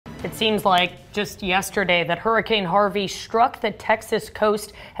It seems like just yesterday that Hurricane Harvey struck the Texas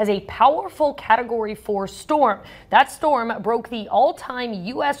coast as a powerful Category 4 storm. That storm broke the all-time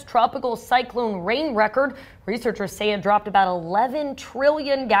U.S. tropical cyclone rain record. Researchers say it dropped about 11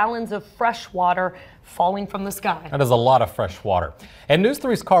 trillion gallons of fresh water falling from the sky. That is a lot of fresh water. And News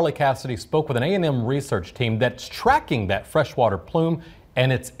 3's Carly Cassidy spoke with an A&M research team that's tracking that freshwater plume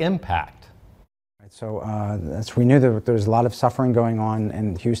and its impact. So we knew that there was a lot of suffering going on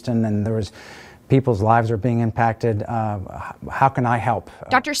in Houston, and there was people's lives are being impacted. How can I help?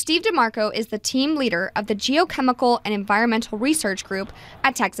 Dr. Steve DeMarco is the team leader of the Geochemical and Environmental Research Group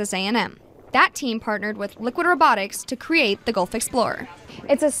at Texas A&M. That team partnered with Liquid Robotics to create the Gulf Explorer.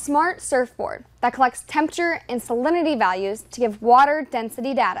 It's a smart surfboard that collects temperature and salinity values to give water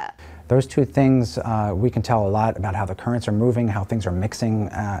density data. Those two things, we can tell a lot about how the currents are moving, how things are mixing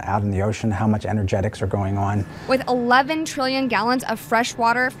out in the ocean, how much energetics are going on. With 11 trillion gallons of fresh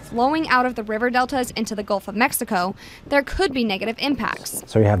water flowing out of the river deltas into the Gulf of Mexico, there could be negative impacts.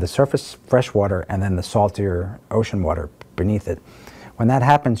 So you have the surface fresh water and then the saltier ocean water beneath it. When that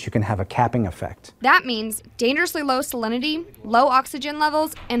happens, you can have a capping effect. That means dangerously low salinity, low oxygen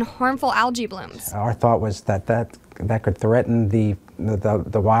levels, and harmful algae blooms. Our thought was that could threaten the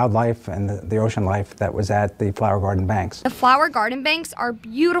wildlife and the ocean life that was at the Flower Garden Banks. The Flower Garden Banks are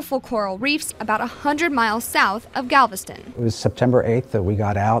beautiful coral reefs about 100 miles south of Galveston. It was September 8th that we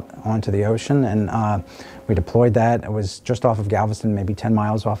got out onto the ocean, and we deployed that. It was just off of Galveston, maybe 10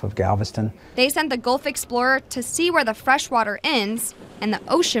 miles off of Galveston. They sent the Gulf Explorer to see where the fresh water ends and the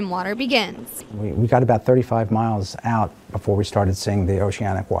ocean water begins. We got about 35 miles out before we started seeing the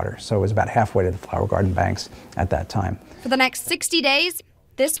oceanic water, so it was about halfway to the Flower Garden Banks at that time. For the next 60 days,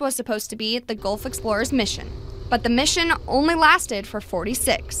 this was supposed to be the Gulf Explorer's mission. But the mission only lasted for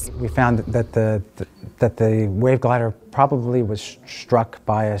 46. We found that the wave glider probably was struck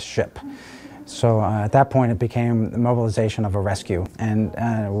by a ship. So at that point, it became the mobilization of a rescue. And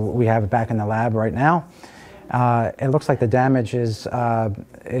we have it back in the lab right now. It looks like the damage is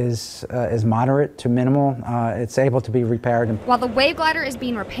moderate to minimal. It's able to be repaired. While the wave glider is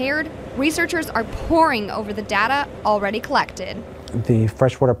being repaired, researchers are poring over the data already collected. The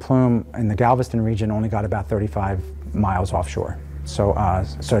freshwater plume in the Galveston region only got about 35 miles offshore. So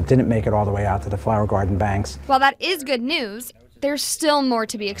it didn't make it all the way out to the Flower Garden Banks. While that is good news, there's still more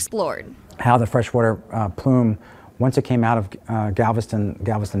to be explored. How the freshwater plume, once it came out of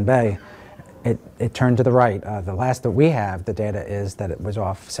Galveston Bay, it turned to the right. The last that we have, the data is that it was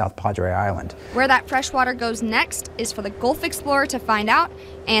off South Padre Island. Where that fresh water goes next is for the Gulf Explorer to find out,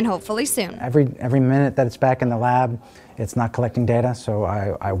 and hopefully soon. Every minute that it's back in the lab, it's not collecting data, so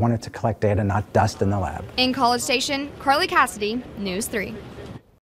I want it to collect data, not dust in the lab. In College Station, Carly Cassidy, News 3.